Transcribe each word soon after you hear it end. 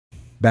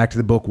Back to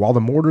the book. While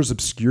the mortars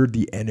obscured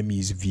the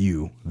enemy's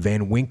view,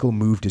 Van Winkle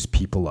moved his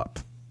people up.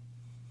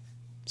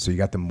 So you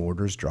got the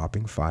mortars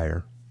dropping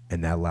fire,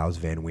 and that allows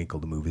Van Winkle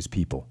to move his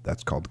people.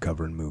 That's called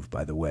cover and move,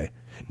 by the way.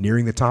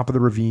 Nearing the top of the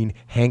ravine,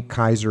 Hank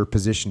Kaiser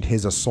positioned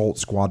his assault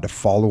squad to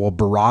follow a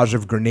barrage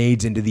of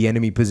grenades into the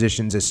enemy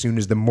positions as soon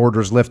as the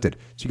mortars lifted.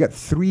 So you got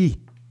three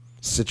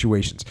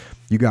situations.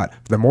 You got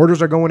the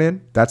mortars are going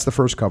in. That's the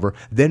first cover.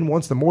 Then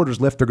once the mortars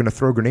lift, they're going to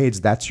throw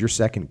grenades. That's your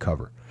second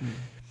cover.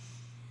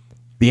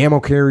 The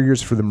ammo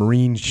carriers for the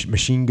Marine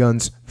machine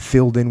guns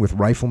filled in with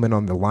riflemen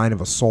on the line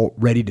of assault,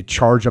 ready to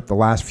charge up the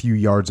last few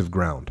yards of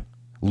ground.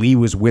 Lee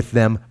was with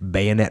them,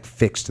 bayonet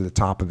fixed to the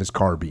top of his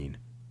carbine.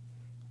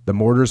 The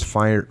mortars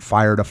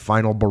fired a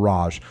final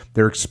barrage.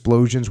 Their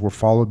explosions were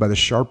followed by the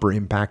sharper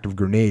impact of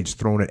grenades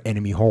thrown at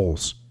enemy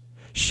holes.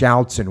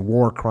 Shouts and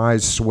war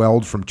cries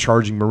swelled from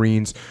charging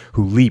Marines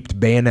who leaped,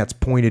 bayonets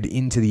pointed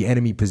into the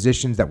enemy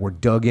positions that were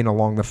dug in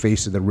along the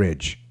face of the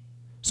ridge.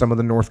 Some of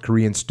the North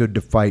Koreans stood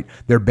to fight,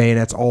 their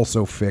bayonets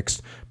also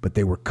fixed, but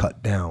they were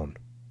cut down.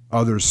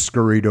 Others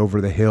scurried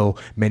over the hill.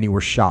 Many were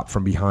shot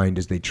from behind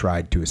as they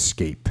tried to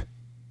escape.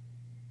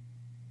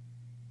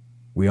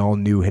 We all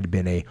knew it had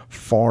been a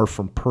far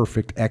from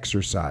perfect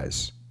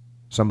exercise.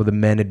 Some of the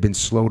men had been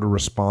slow to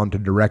respond to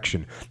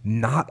direction.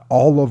 Not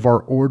all of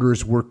our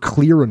orders were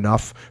clear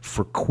enough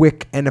for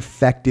quick and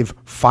effective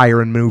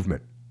fire and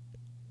movement.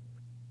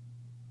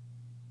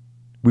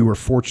 We were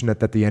fortunate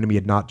that the enemy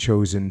had not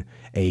chosen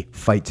a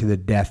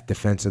fight-to-the-death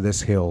defense of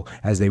this hill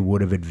as they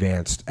would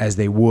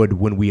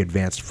when we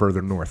advanced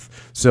further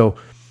north. So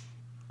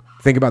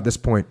think about this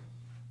point.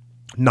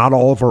 Not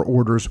all of our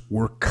orders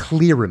were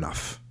clear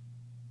enough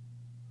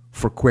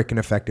for quick and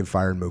effective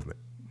fire and movement.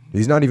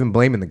 He's not even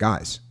blaming the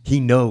guys. He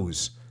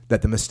knows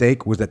that the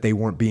mistake was that they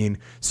weren't being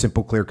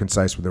simple, clear,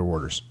 concise with their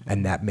orders,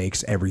 and that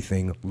makes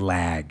everything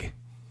lag.